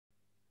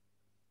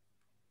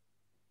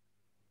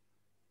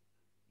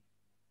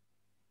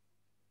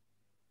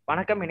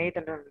வணக்கம்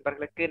இணையதள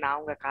நண்பர்களுக்கு. நான்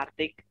உங்க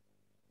கார்த்திக்.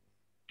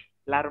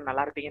 எல்லாரும்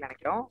நல்லா இருப்பீங்கன்னு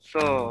நினைக்கிறோம்.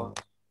 ஸோ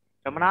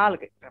ரொம்ப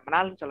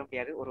நாள்னு சொல்ல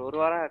முடியாது, ஒரு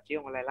வாரம் ஆச்சு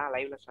உங்களை எல்லாம்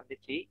லைவ்ல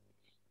சந்திச்சு.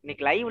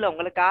 இன்னைக்கு லைவ்ல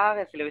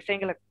உங்களுக்காக சில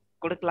விஷயங்களை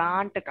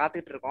கொடுக்கலான்ட்டு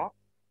காத்துக்கிட்டு இருக்கோம்.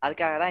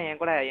 அதுக்காக தான்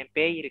என் கூட என்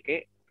பேய் இருக்கு.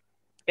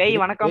 பேய்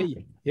வணக்கம்.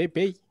 பேய்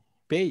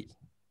பேய்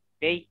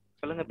பேய்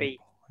சொல்லுங்க பேய்.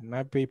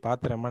 என்ன பேய்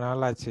பார்த்து ரொம்ப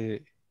நாள் ஆச்சு.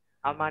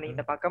 ஆமா, நீ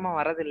இந்த பக்கமா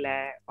வரதில்ல.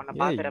 உன்னை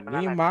பார்த்து ரொம்ப நீ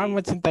நாள் ஆச்சு.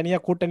 மாமச்சின் தனியா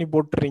கூட்டணி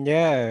போட்டுறீங்க,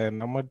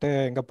 நம்மகிட்ட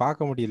எங்க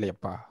பார்க்க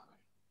முடியலையப்பா.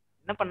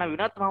 என்ன பண்ண,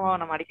 வினோத் மாமாவை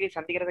நம்ம அடிக்கடி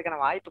சந்திக்கிறதுக்கான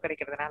வாய்ப்பு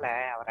கிடைக்கிறதுனால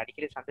அவர்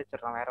அடிக்கடி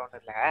சந்திச்சிடுறோம், வேற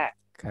ஒண்ணும் இல்ல.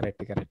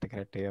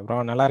 கரெக்ட்.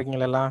 அப்புறம் நல்லா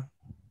இருக்கீங்களா எல்லாம்?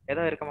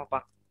 ஏதோ இருக்கமாப்பா.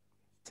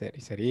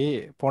 சரி.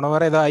 போன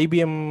வாரம் ஏதோ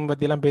ஐபிஎம்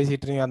பத்தி எல்லாம்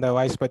பேசிட்டு இருக்கீங்க, அந்த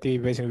வாய்ஸ் பத்தி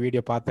பேசின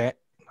வீடியோ பார்த்தேன்,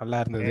 நல்லா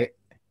இருந்தது.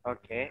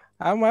 ஓகே.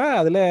 ஆமா,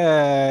 அதுல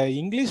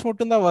இங்கிலீஷ்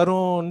மட்டும்தான்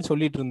வரும்னு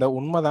சொல்லிட்டு இருந்த,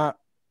 உண்மைதான்.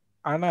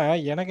 ஆனா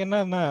எனக்கு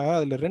என்னன்னா,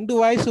 அதுல 2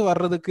 வாய்ஸ்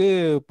வர்றதுக்கு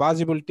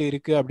பாசிபிலிட்டி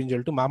இருக்கு அப்படின்னு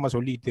சொல்லிட்டு மாமா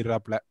சொல்லிட்டு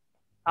இருக்காப்ல.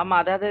 ஆமா,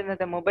 அதாவது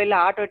இந்த மொபைல்ல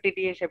ஆட்டோ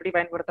டிடிஎஸ் எப்படி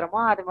பயன்படுத்துறோமோ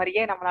அது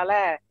மாதிரியே நம்மளால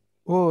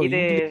இது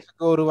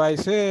இங்கிலீஷுக்கு ஒரு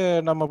வாய்ஸ்,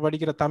 நம்ம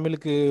படிக்கிற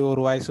தமிழுக்கு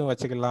ஒரு வாய்ஸும்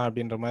வச்சுக்கலாம்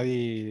அப்படின்ற மாதிரி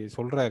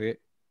சொல்றாரு.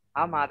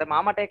 ஆமா, அத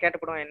மாமாட்டே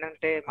கேட்டுப்படுவோம்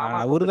என்னன்ட்டு. மாமா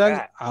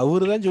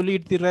அவருதான்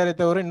சொல்லிட்டு இருக்காரே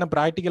தவிர இன்னும்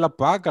பிராக்டிக்கலா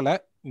பார்க்கல.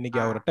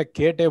 இன்னைக்கு அவர்கிட்ட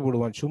கேட்டே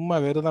போடுவோம். சும்மா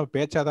வெறும்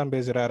பேச்சாதான்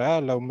பேசுறாரா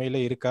இல்ல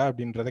உண்மையில இருக்கா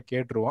அப்படின்றத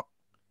கேட்டுருவோம்.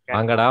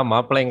 வாங்கடா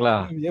மாப்பிள்ளைங்களா,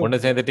 ஒண்ணு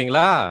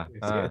சேர்ந்துட்டீங்களா?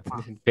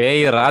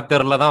 பேய்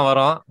ராத்திரில தான்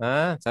வரும்.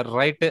 சரி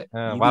ரைட்டு,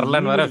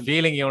 வரலன்னு வர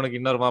ஃபீலிங் இவனுக்கு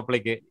இன்னொரு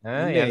மாப்பிள்ளைக்கு.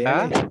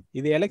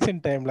 இது எலெக்ஷன்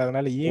டைம்ல,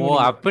 அதனால ஓ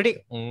அப்படி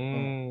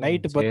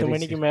நைட் 10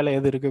 மணிக்கு மேல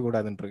எது இருக்க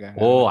கூடாதுன்னு இருக்காங்க.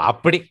 ஓ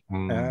அப்படி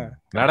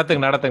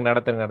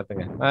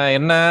நடத்துங்க.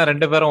 என்ன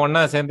 2 பேரும்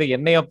ஒன்னா சேர்ந்து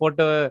என்னைய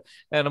போட்டு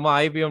என்னமோ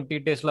ஐபிஎம்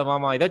டிடிஎஸ்ல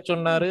மாமா இதை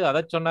சொன்னாரு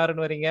அதை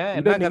சொன்னாருன்னு வரீங்க,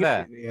 என்ன கதை?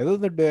 ஏதோ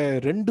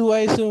 2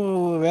 வாய்ஸும்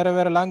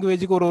வேற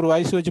லாங்குவேஜுக்கு ஒரு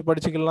வாய்ஸ் வச்சு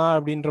படிச்சுக்கலாம்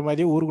அப்படின்ற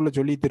மாதிரி ஊருக்குள்ள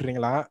சொல்லி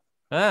தர்றீங்களா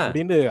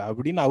அப்படின்னு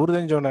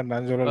அவருதான் சொன்னாரு,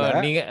 நான் சொல்லல.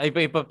 நீங்க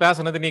இப்ப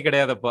பேசுனது நீ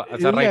கிடையாதுப்பா.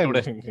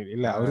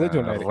 இல்ல, அவருதான்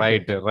சொன்னாரு.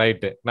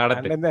 ரைட்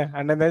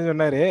அண்ணன் தான்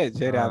சொன்னாரு.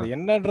 சரி, அது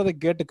என்னன்றதை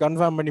கேட்டு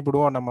கன்ஃபார்ம் பண்ணி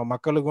விடுவோம், நம்ம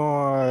மக்களுக்கும்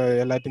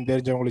எல்லாத்தையும்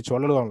தெரிஞ்சவங்களுக்கு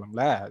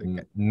சொல்லலாம்ல.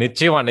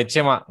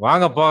 நிச்சயமா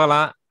வாங்க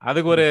போகலாம்.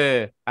 அதுக்கு ஒரு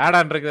ஆட்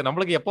ஆன் இருக்குது.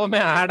 நம்மளுக்கு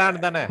எப்பவுமே ஆட்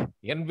ஆன் தானே,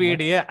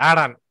 NVDA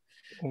ஆட் ஆன்.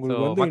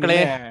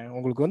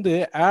 உங்களுக்கு வந்து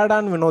ஆட்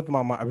ஆன் வினோத்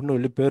மாமா அப்படின்னு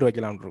சொல்லி பேர்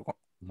வைக்கலாம்னு இருக்கோம்.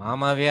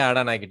 மாமாவே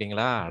ஆடான்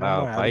ஆக்கிட்டீங்களா?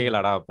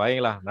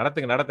 பாய்களா,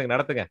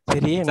 நடத்துங்க.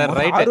 சரி,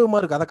 ஆர்வமா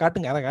இருக்கு, அதை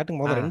காட்டுங்க.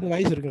 முதல்ல 2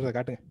 வாய்ஸ் இருக்குறத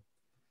காட்டுங்க.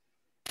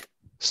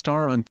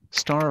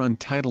 Star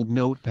Untitled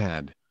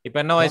Notepad. இப்ப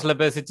என்ன வாய்ஸ்ல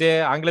பேசிச்சு?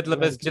 ஆங்கிலத்துல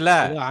பேசிச்சுல?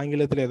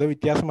 ஆங்கிலத்துல ஏதோ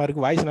வித்தியாசமா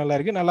இருக்கு, வாய்ஸ் நல்லா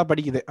இருக்கு, நல்லா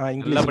படிக்குது.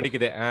 நல்லா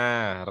படிக்குது.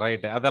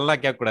 ரைட்.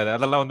 அதெல்லாம் கேட்க கூடாது,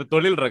 அதெல்லாம் வந்து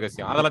தொழில்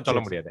ரகசியம், அதெல்லாம்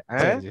சொல்ல முடியாது.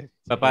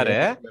 பாரு,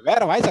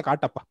 வேற வாய்ஸ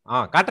காட்டப்பா.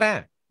 காட்டுறேன்.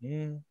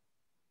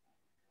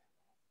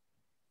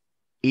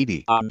 Edi.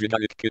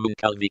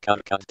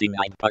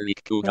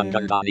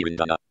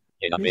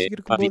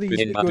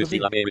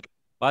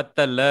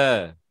 பத்தல்ல.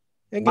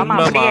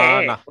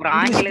 ஒரு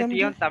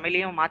ஆங்கிலத்தையும்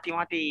தமிழையும் மாத்தி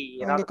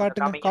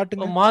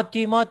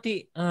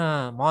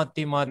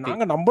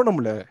நாங்க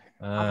நம்பணும்ல.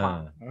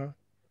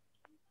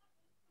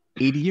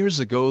 80 years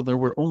ago there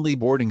were only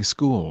boarding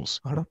schools.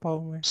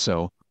 So,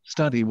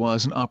 study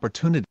was an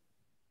opportunity.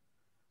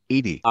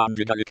 Edi.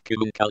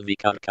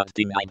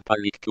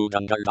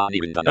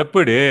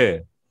 எப்படி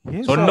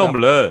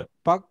சொன்னோம்ல,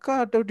 பக்கா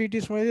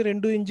ஆட்டோடிட்டிஸ் மாதிரி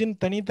 2 இன்ஜின்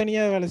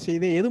தனித்தனியா வேலை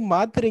செய்யுது. எது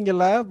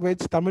மாத்துறீங்களா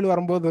தமிழ்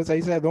வரும்போது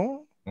சைஸா எதுவும்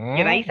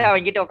நைஸா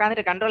வாங்கிட்டு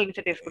உட்கார்ந்துட்டு கண்ட்ரோல்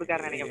இன்செட்டிவ்ஸ்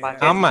கொடுக்காரு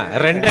நினைக்கிறேன். ஆமா,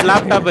 2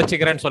 லேப்டாப்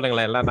வச்சுக்கிறேன்னு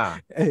சொல்லுங்களேன் எல்லானா.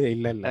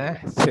 இல்ல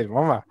சரி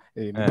மாமா,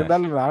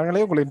 இருந்தாலும்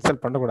நாங்களே உங்களை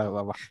இன்சல்ட் பண்ண கூடாது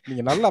மாமா.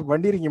 நீங்க நல்லா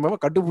பண்ணிருக்கீங்க மாமா,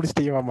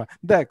 கண்டுபிடிச்சிட்டீங்க மாமா.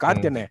 இந்த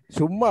கார்த்தியனே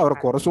சும்மா அவரை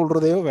குறை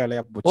சொல்றதே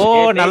வேலையா போச்சு. ஓ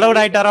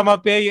நல்லவட ஆயிட்டாராமா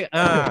பேய்.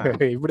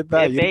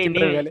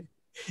 இப்படித்தான்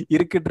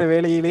இருக்கின்ற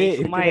வேலையிலே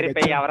சும்மா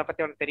இருப்பேன். அவரை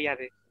பத்தி உனக்கு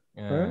தெரியாது,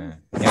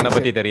 என்ன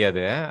பத்தி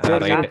தெரியாது.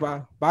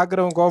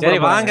 பாக்குறவங்க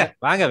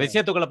வாங்க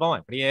விஷயத்துக்குள்ள போவோம்.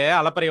 இப்படியே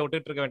அலப்பறைய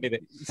விட்டுட்டு இருக்க வேண்டியது.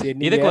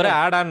 இதுக்கு ஒரு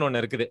ஆட் ஆன்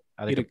ஒண்ணு இருக்குது,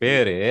 அதுக்கு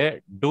பேரு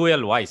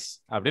டூயல் வாய்ஸ்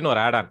அப்படின்னு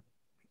ஒரு ஆட் ஆன்.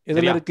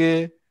 இதுல இருக்கு,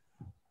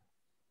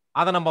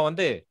 அத நம்ம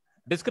வந்து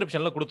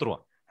டிஸ்கிரிப்ஷன்ல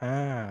கொடுத்துருவோம்.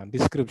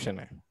 டிஸ்கிரிப்ஷன்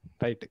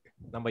ரைட்,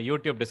 நம்ம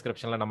யூடியூப்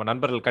டிஸ்கிரிப்ஷன்ல நம்ம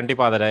நண்பர்கள்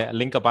கண்டிப்பா அத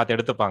லிங்கை பார்த்து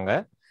எடுத்துப்பாங்க.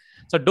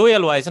 சோ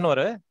டூயல் வாய்ஸ்னு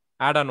ஒரு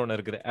ஆட் ஆன் ஒண்ணு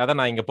இருக்குது, அத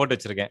நான் இங்க போட்டு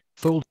வச்சிருக்கேன்.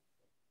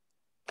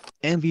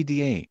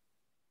 NVDA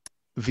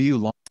View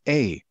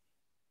A.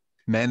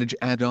 Manage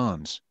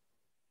add-ons.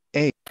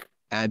 A.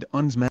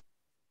 Add-ons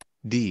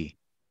D.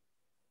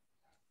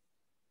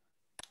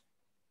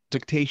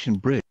 Dictation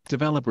Bridge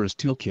Developers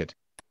Toolkit.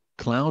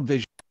 Cloud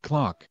Vision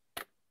Clock.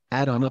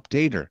 Add-on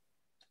Updater.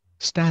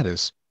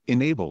 Status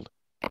Enabled.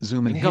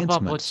 Zoom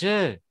Enhancements.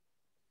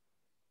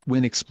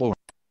 Win Explorer.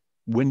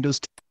 Windows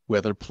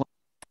Weather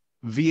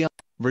VL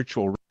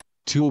Virtual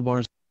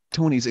Toolbars.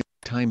 Tony's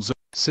Time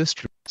Zone.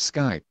 Sister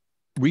Skype.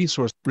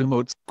 Resource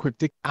Remotes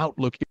Quick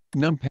Outlook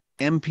Numpad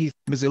MP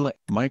Mozilla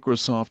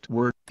Microsoft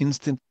Word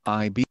Instant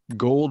IB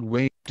Gold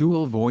Wave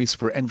Dual Voice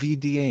for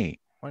NVDA.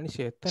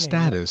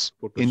 Status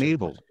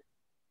Enabled.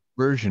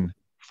 Version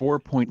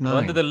 4.9.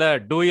 வந்ததுல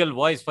Dual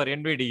Voice for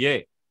NVDA.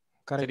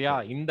 சரியா?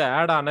 இந்த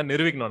add ஆன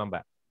நிறுவிக்கணும் நம்ம.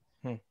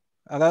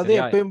 அதாவது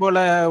எப்பயும் போல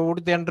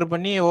கொடுத்து enter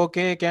பண்ணி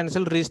okay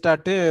cancel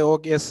restart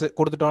okay yes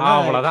கொடுத்துட்டோம்னா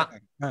அவ்வளவுதான்.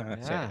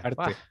 சரி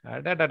அடுத்து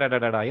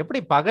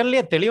எப்படி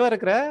பகல்லையே தெளிவா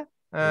இருக்கிற?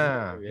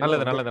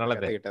 நல்லது நல்லது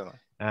நல்லது.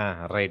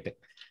 ரைட்.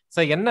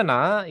 சோ என்னன்னா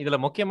இதுல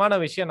முக்கியமான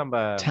விஷயம் நம்ம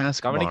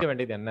கவனிக்க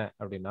வேண்டியது என்ன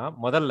அப்படின்னா,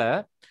 முதல்ல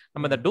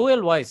நம்ம இந்த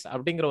டூயல் வாய்ஸ்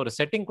அப்படிங்கிற ஒரு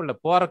செட்டிங்குள்ள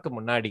போறதுக்கு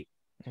முன்னாடி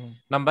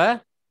நம்ம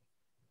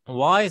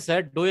வாய்ஸை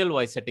டூயல்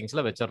வாய்ஸ்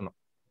செட்டிங்ஸ்ல வச்சிடணும்.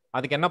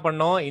 அதுக்கு என்ன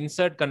பண்ணோம்?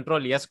 இன்சர்ட்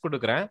கண்ட்ரோல் எஸ்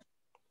கொடுக்குறேன்.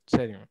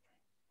 சரி,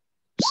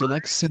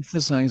 select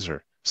synthesizer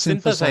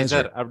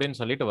சிந்தசைசர் அப்படின்னு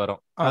சொல்லிட்டு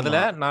வரும். அதுல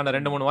நான்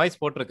 2-3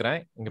 வாய்ஸ் போட்டிருக்கிறேன்.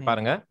 இங்க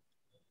பாருங்க.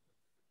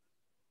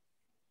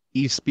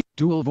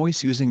 dual voice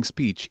using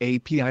speech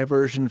API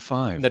version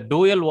 5. இந்த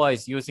dual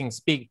voice using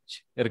speech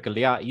இருக்கு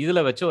இல்லையா, இதுல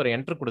வச்சு ஒரு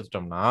என்டர்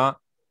கொடுத்துட்டோம்னா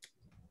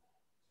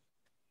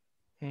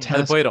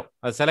அது போயிடும்,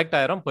 அது செலக்ட்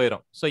ஆயிரும்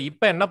போயிடும். சோ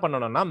இப்போ என்ன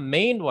பண்ணணும்னா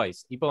மெயின்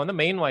வாய்ஸ், இப்போ வந்து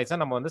மெயின் வாய்ஸை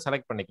நம்ம வந்து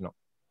செலக்ட் பண்ணிக்கணும்.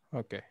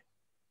 Okay.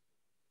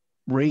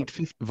 rate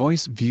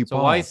voice view so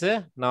voice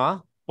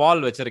நான்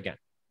பால் வச்சிருக்கேன்.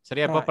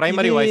 சரியா? இப்போ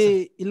பிரைமரி வாய்ஸ்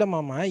இல்ல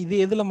மாமா, இது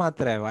எதுல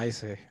மாத்துற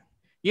வாய்ஸ்?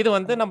 இது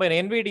வந்து நம்ம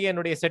NVDA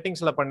னுடைய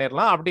செட்டிங்ஸ்ல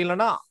பண்ணிரலாம். அப்படி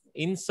இல்லனா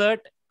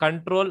insert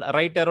control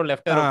right aero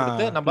left aero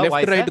கொடுத்து நம்ம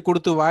லெஃப்ட் ரைட்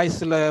கொடுத்து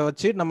வாய்ஸ்ல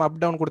வச்சு நம்ம அப்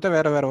டவுன் கொடுத்தா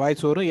வேற வேற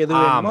வாய்ஸ் வரும். எது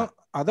வேணுமோ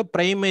அத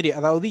பிரைமரி,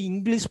 அதாவது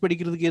இங்கிலீஷ்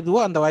படிக்கிறதுக்கு எதுவோ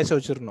அந்த வாய்ஸ்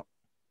வச்சிரணும்.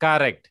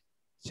 கரெக்ட்.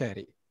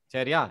 சரி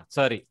சரியா?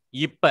 சரி.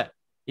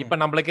 இப்ப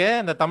நம்மளுக்கு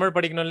இந்த தமிழ்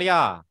படிக்கணும் இல்லையா?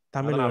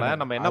 அதனால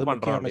நம்ம என்ன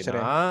பண்றோம்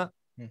அப்படினா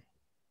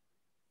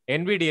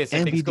NVDA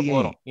செட்டிங்ஸ்க்கு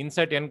போறோம்.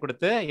 இன்சர்ட் n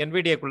கொடுத்து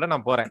NVDA குள்ள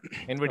நான் போறேன்.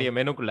 NVDA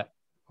மெனுக்குள்ள.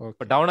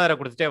 இப்ப டவுன் ஏரோ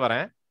கொடுத்துட்டே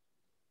வரேன்.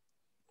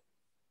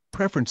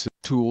 preferences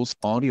tools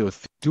audio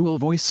dual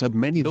voice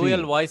submenu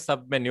dual voice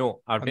submenu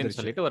அப்படினு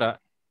சொல்லிட்டு ஒரு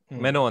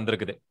மெனு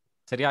வந்திருக்குது.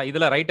 சரியா?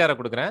 இதுல ரைட் ஏரோ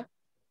கொடுக்கிறேன்.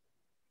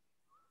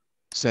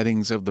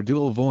 settings of the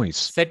dual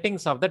voice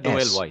settings of the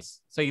dual voice.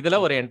 So இதுல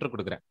ஒரு என்டர்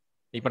கொடுக்கிறேன்.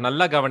 இப்போ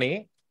நல்லா கவனி.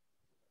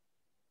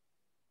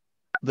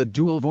 the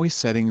dual voice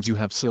settings you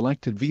have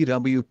selected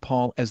VW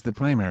Paul as the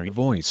primary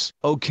voice.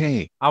 Okay.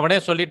 அவனே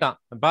சொல்லிட்டான்,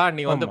 பா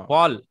நீ வந்து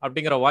பால்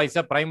அப்படிங்கற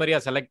வாய்ஸை பிரைமரியா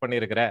செலக்ட்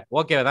பண்ணியிருக்கிற,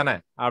 ஓகே தானே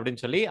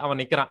அப்படின்னு சொல்லி அவன்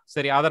நிக்கிறான்.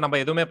 சரி, அதை நம்ம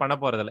எதுவுமே பண்ண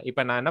போறது இல்லை.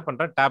 இப்போ நான் என்ன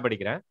பண்றேன், டேப்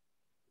அடிக்கிறேன்.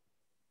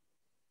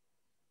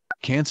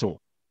 cancel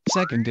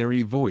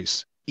secondary voice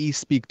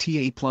eSpeak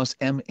TA plus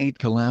M8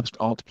 collapsed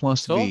Alt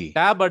plus V.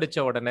 Tape அடிச்ச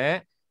உடனே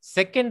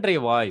செகண்டரி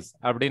வாய்ஸ்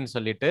அப்படின்னு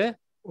சொல்லிட்டு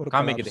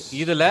காமிக்குது.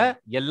 இதுல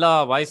எல்லா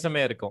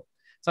வாய்ஸுமே இருக்கும்.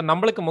 ஸோ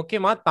நம்மளுக்கு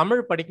முக்கியமா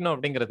தமிழ் படிக்கணும்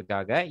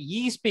அப்படிங்கிறதுக்காக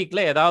இஸ்பீக்ல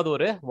ஏதாவது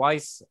ஒரு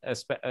வாய்ஸ்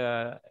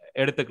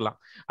எடுத்துக்கலாம்.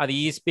 அது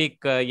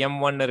இஸ்பீக்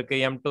M1 இருக்கு,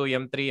 M2,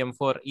 M3,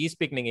 M4.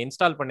 இஸ்பீக் நீங்க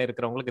இன்ஸ்டால்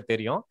பண்ணிருக்கிறவங்களுக்கு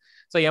தெரியும்.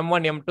 So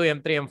M1, M2,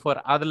 M3, M4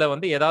 அதுல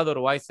வந்து ஏதாவது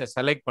ஒரு வாய்ஸை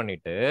செலக்ட்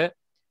பண்ணிட்டு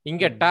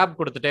இங்க டேப்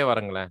கொடுத்துட்டே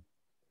வரங்களேன்.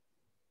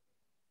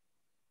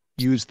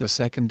 Use the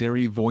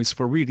secondary voice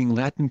for reading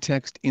Latin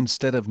text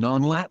instead of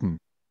non-Latin.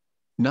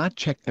 Not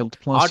checked Alt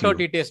plus auto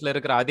டிடிஎஸ்ல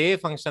இருக்கிற அதே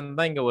ஃபங்க்ஷன்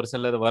தான் இங்க ஒரு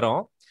சிலது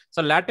வரும்.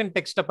 ஸோ லாட்டின்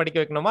டெக்ஸ்ட்டை படிக்க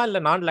வைக்கணுமா இல்லை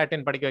நான்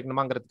லாட்டின் படிக்க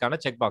வைக்கணுமாங்கிறதுக்கான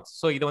செக் பாக்ஸ்.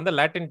 ஸோ இது வந்து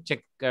லாட்டின்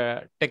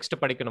டெக்ஸ்ட்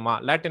படிக்கணுமா?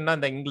 லாட்டின்னா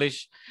இந்த இங்கிலீஷ்,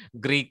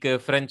 கிரீக்கு,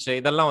 பிரெஞ்சு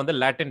இதெல்லாம் வந்து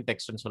லாட்டின்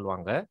டெக்ஸ்ட்னு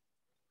சொல்லுவாங்க.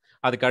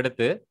 அதுக்கு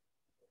அடுத்து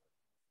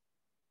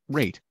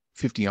rate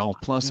 50 Alt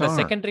plus R.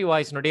 Secondary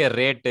வாய்ஸ்னுடைய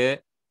rate,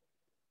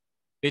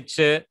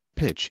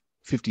 pitch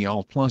 50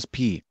 Alt plus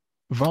P,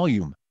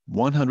 volume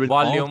 100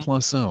 Alt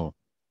plus O.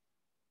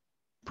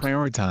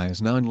 Prioritize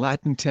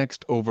non-Latin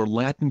text over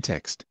Latin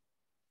text.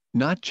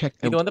 Not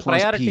checked. இது வந்து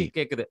ப்ரையாரிட்டி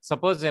கேக்குது.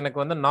 சப்போஸ் எனக்கு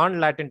வந்து நான்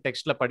லாட்டின்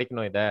டெக்ஸ்ட்ல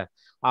படிக்கணும், இத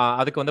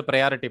அதுக்கு வந்து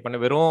ப்ரையாரிட்டி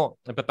பண்ணு. வெறும்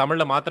இப்ப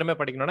தமிழ்ல மாத்திரமே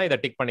படிக்கணும்னா இதை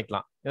டிக்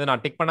பண்ணிக்கலாம். இது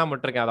நான் டிக் பண்ணாம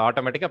விட்டுருக்கேன். அது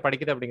ஆட்டோமேட்டிக்கா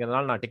படிக்குது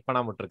அப்படிங்கிறதுனால நான் டிக்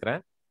பண்ணாம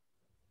விட்டுருக்கேன்.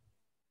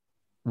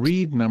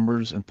 Read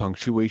numbers and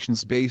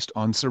punctuations based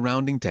on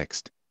surrounding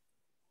text.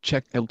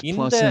 Check Alt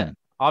plus N.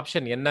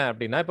 Option என்ன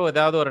அப்படின்னா, இப்போ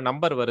ஏதாவது ஒரு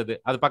நம்பர் வருது,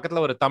 அது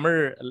பக்கத்துல ஒரு தமிழ்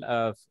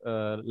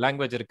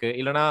லாங்குவேஜ் இருக்கு,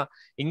 இல்லைன்னா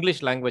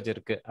இங்கிலீஷ் லாங்குவேஜ்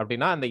இருக்கு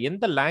அப்படின்னா அந்த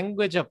எந்த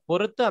லாங்குவேஜை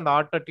பொறுத்து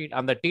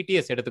அந்த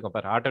டிடிஎஸ் எடுத்துக்கும்.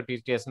 பாரு, ஆட்டோ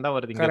டிடிஎஸ் தான்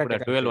வருது இங்க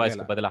கூட டுவெல்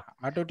வாய்ஸ்க்கு பதிலா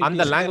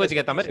அந்த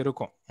லாங்குவேஜ்க்கு ஏத்த மாதிரி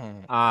இருக்கும்.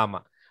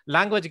 ஆமா,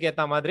 லாங்குவேஜ்க்கு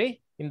ஏத்த மாதிரி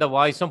இந்த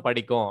வாய்ஸும்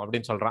படிக்கும்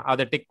அப்படின்னு சொல்றான்.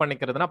 அதை டிக்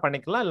பண்ணிக்கிறதுனா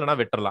பண்ணிக்கலாம், இல்லைன்னா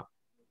விட்டுறலாம்.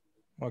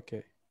 Okay.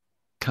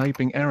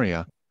 Typing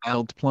area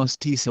Alt plus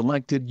T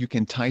selected, you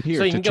can type here.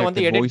 So இங்க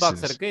வந்து எடிட்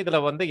பாக்ஸ் இருக்கு. இதுல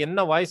வந்து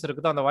என்ன வாய்ஸ்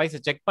இருக்குதோ அந்த வாய்ஸை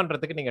செக்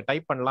பண்றதுக்கு நீங்க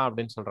டைப் பண்ணலாம்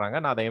அப்படின்னு சொல்றாங்க.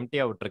 நான் அதை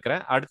எம்டியா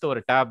விட்டுருக்கேன். அடுத்து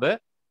ஒரு டாப்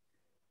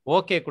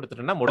ஓகே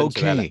கொடுத்துட்டேன்னா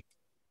முடிஞ்சு வேலை.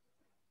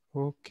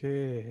 ஓகே,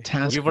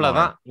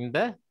 இவ்வளவுதான். இந்த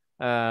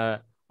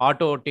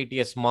ஆட்டோ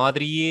டிடிஎஸ்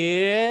மாதிரியே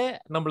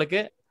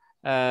நம்மளுக்கு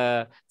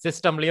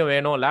சிஸ்டம்லயும்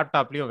வேணும்,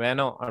 லேப்டாப்லயும்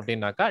வேணும்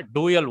அப்படின்னாக்கா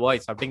டூயல்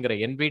வாய்ஸ்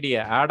அப்படிங்கிற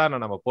NVDA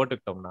ஆடான நம்ம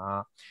போட்டுக்கிட்டோம்னா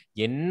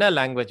என்ன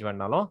லாங்குவேஜ்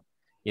வேணாலும்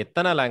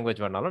எத்தனை லாங்குவேஜ்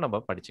வேணாலும் நம்ம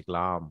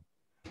படிச்சுக்கலாம்.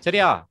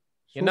 சரியா?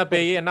 என்ன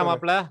பேய், என்ன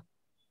மாப்ள?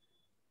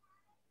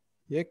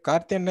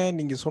 கார்த்தி அண்ணே,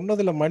 நீங்க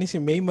சொன்னதுல மனுஷி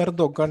மெய்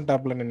மருந்து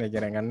உட்காந்துட்டாப்ல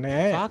நினைக்கிறேன். அண்ணே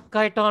ஷாக்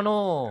ஆயிட்டானோ?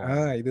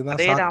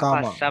 இதுதான்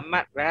ஷாக்காமா, செம்ம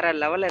வேற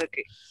லெவல்ல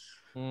இருக்கு.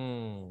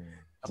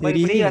 அப்ப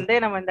இப்படி வந்து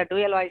நம்ம இந்த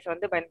டூயல் வாய்ஸ்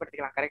வந்து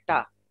பயன்படுத்திக்கலாம். கரெக்ட்டா?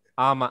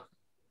 ஆமா.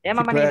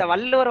 ஏமா நீ இந்த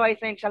வள்ளுவர்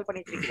வாய்ஸ் இன்ஸ்டால்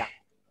பண்ணி வச்சிருக்கீங்களா?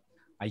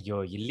 ஐயோ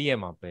இல்லையே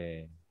மாப்பே.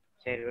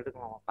 சரி விடுங்க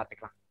மாமா,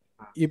 பாத்துக்கலாம்.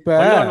 இப்ப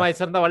வள்ளுவன்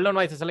வாய்ஸ் இருந்தா வள்ளுவன்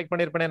வாய்ஸ் செலக்ட்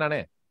பண்ணிருப்பேனே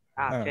நானே.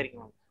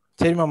 சரிங்க.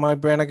 சரி மாமா,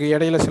 இப்போ எனக்கு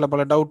இடையில சில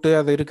பல டவுட்டு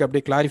அது இருக்கு,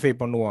 அப்படியே கிளாரிஃபை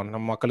பண்ணுவோம்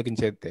நம்ம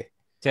மக்களுக்கும் சேர்த்து.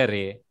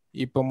 சரி.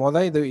 இப்போ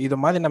இது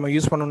மாதிரி நம்ம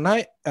யூஸ் பண்ணணும்னா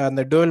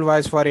அந்த டுவல்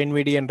வாய்ஸ் ஃபார்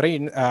NVDA என்ற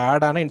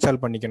ஆடான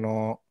இன்ஸ்டால்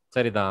பண்ணிக்கணும்.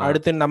 சரிதான்.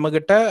 அடுத்து நம்ம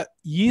கிட்ட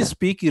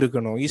ஸ்பீக்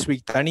இருக்கணும்,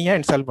 ஸ்பீக் தனியா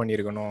இன்ஸ்டால்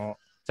பண்ணியிருக்கணும்.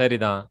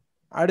 சரிதான்.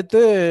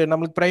 அடுத்து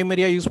நம்மளுக்கு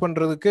பிரைமரியா யூஸ்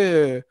பண்றதுக்கு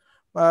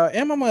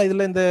ஏமாமா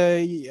இதுல இந்த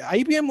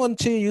IBM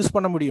வச்சு யூஸ்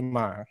பண்ண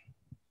முடியுமா?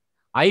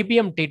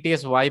 IBM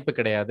TTS வாய்ப்பு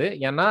கிடையாது.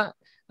 ஏன்னா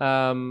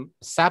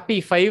சாப்பி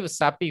 5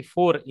 சாப்பி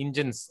 4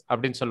 இன்ஜின்ஸ்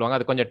அப்படின்னு சொல்லுவாங்க.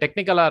 அது கொஞ்சம்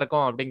டெக்னிக்கலா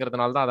இருக்கும்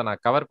அப்படிங்கிறதுனால தான் அதை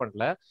நான் கவர்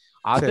பண்ணல.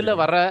 அதுல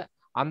வர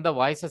அந்த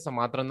வாய்ஸஸ்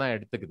மாத்திரம் தான்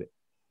எடுத்துக்குது.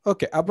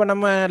 ஓகே, அப்போ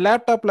நம்ம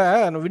லேப்டாப்ல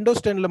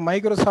விண்டோஸ் 10ல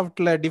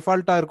மைக்ரோசாஃப்ட்ல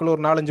டிஃபால்ட்டா இருக்குள்ள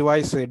ஒரு 4-5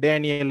 வாய்ஸ்,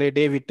 டேனியல்,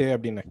 டேவிட்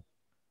அப்படின்னு,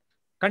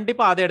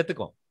 கண்டிப்பா அதை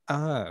எடுத்துக்கும்.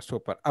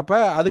 சூப்பர். அப்ப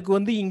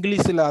அதுக்கு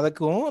இங்கிலீஷ்ல,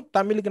 அதுக்கும்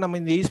தமிழுக்கு நம்ம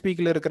இந்த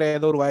ஸ்பீக்ல இருக்கிற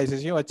ஏதோ ஒரு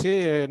வாய்ஸையும் வச்சு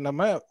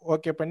நம்ம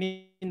ஓகே பண்ணி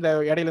இந்த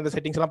இடையில இந்த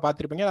செட்டிங்ஸ் எல்லாம்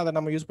பார்த்துருப்பீங்க, அதை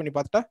நம்ம யூஸ் பண்ணி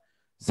பார்த்துட்டா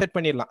செட்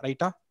பண்ணிடலாம்.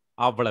 ரைட்டா?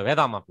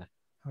 அவ்வளவேதான் மாப்ள,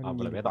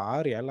 அவ்வளவேதான்.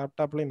 பாரு, என்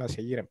லேப்டாப்லயும் நான்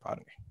செய்யறேன்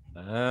பாருங்க.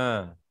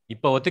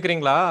 இப்ப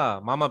ஒத்துக்கிறீங்களா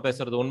மாமா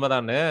பேசுறது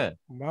உண்மைதானு?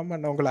 மாமா,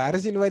 நான் உங்களை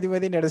அரசியல்வாதி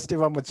மாதிரி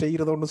நினைச்சிட்டு மாமா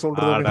செய்யறது ஒண்ணு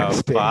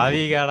சொல்றது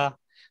பாவிகாடா.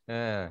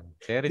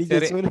 சரி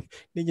சரி,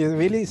 நீங்க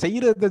வெளியே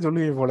செய்யறத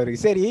சொல்லுவீங்க போல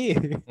இருக்கு. சரி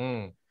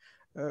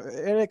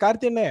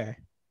கார்த்தி அண்ணே,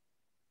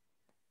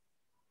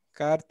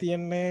 கார்த்தி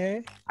அண்ணே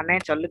அண்ணே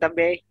சொல்லு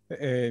தம்பி.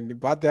 நீ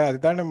பாத்தியா,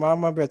 அதுதானே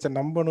மாமா பேச்ச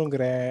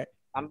நம்பணுங்கிற.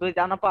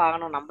 நம்பிதானப்பா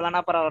ஆகணும், நம்பலனா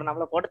அப்புறம் அவர்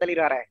நம்மள போட்டு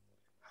தள்ளிடுவாரு.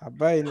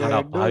 அப்ப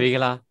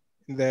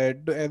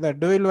இந்த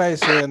டுவல்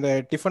வாய்ஸ் அந்த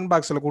டிஃபன்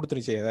பாக்ஸ்ல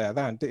கொடுத்துருச்சு,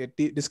 அதான்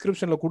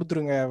டிஸ்கிரிப்ஷன்ல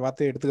கொடுத்துருங்க,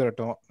 பார்த்து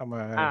எடுத்துக்கிறட்டும் நம்ம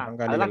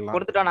பங்காளிகள் எல்லாம்.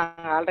 கொடுத்துட்டோம்,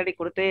 நாங்க ஆல்ரெடி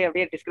கொடுத்து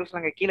அப்படியே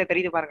டிஸ்கிரிப்ஷன்ல கீழே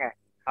தெரியுது பாருங்க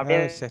அப்படியே.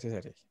 சரி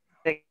சரி,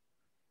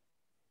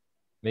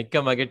 மிக்க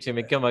மகிழ்ச்சி,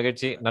 மிக்க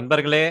மகிழ்ச்சி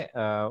நண்பர்களே.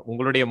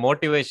 உங்களுடைய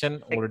மோட்டிவேஷன்,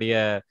 உங்களுடைய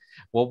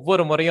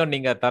ஒவ்வொரு முறையும்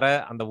நீங்க தர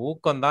அந்த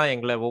ஊக்கம் தான்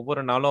எங்களை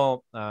ஒவ்வொரு நாளும்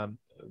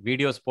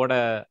வீடியோஸ் போட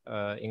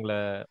எங்களை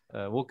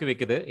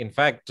ஊக்குவிக்குது.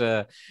 இன்ஃபேக்ட்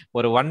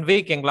ஒரு 1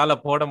 வீக் எங்களால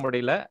போட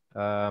முடியல,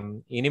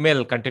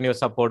 இனிமேல்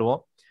கண்டினியூஸா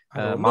போடுவோம்.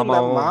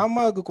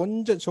 மாமாவுக்கு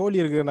கொஞ்சம்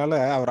சோழி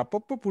இருக்கிறதுனால அவர்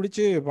அப்பப்போ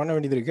பிடிச்சி பண்ண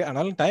வேண்டியது இருக்கு,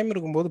 அதனால டைம்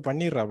இருக்கும்போது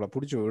பண்ணிடுறாப்ல,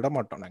 பிடிச்சி விட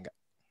மாட்டோம் நாங்க.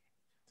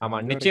 ஆமா,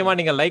 நிச்சயமா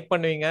நீங்க லைக்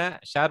பண்ணுவீங்க,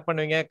 ஷேர்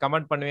பண்ணுவீங்க,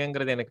 கமெண்ட்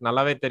பண்ணுவீங்கிறது எனக்கு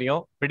நல்லாவே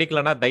தெரியும்.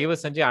 பிடிக்கலன்னா தயவு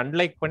செஞ்சு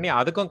அன்லைக் பண்ணி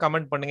அதுக்கும்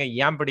கமெண்ட் பண்ணுங்க,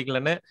 ஏன்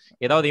பிடிக்கலன்னு.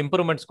 ஏதாவது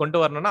இம்ப்ரூவ்மெண்ட்ஸ் கொண்டு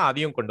வரணும்னா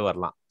அதையும் கொண்டு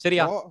வரலாம்.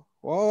 சரியா?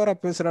 ஓவரா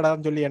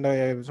பேசுறடான்னு சொல்லி என்ன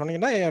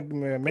சொன்னீங்கன்னா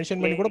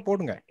மென்ஷன் பண்ணி கூட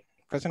போடுங்க,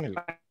 பிரச்சனை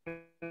இல்லை.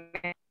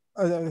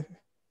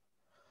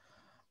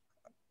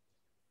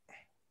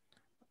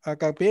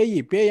 அக்கா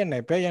பேய்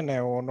என்ன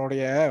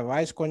உன்னுடைய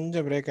வாய்ஸ்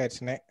கொஞ்சம் பிரேக்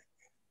ஆயிடுச்சுனே.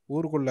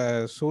 ஊருக்குள்ள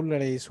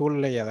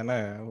சூழ்நிலை அதனால,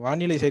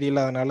 வானிலை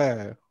சரியில்லாதனால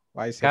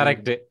வாய்ஸ்.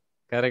 Correct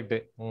correct.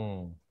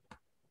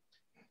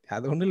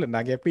 அது ஒண்ணும் இல்லை,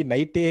 நாங்க எப்பயும்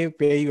நைட்டே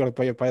பேய்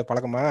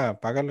பழக்கமா,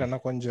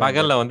 பகல்ல கொஞ்சம்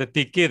பகல்ல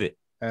திக்கிது.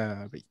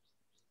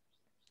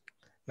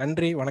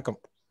 நன்றி, வணக்கம்.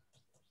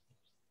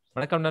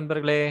 வணக்கம்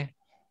நண்பர்களே,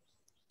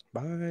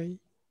 பாய்.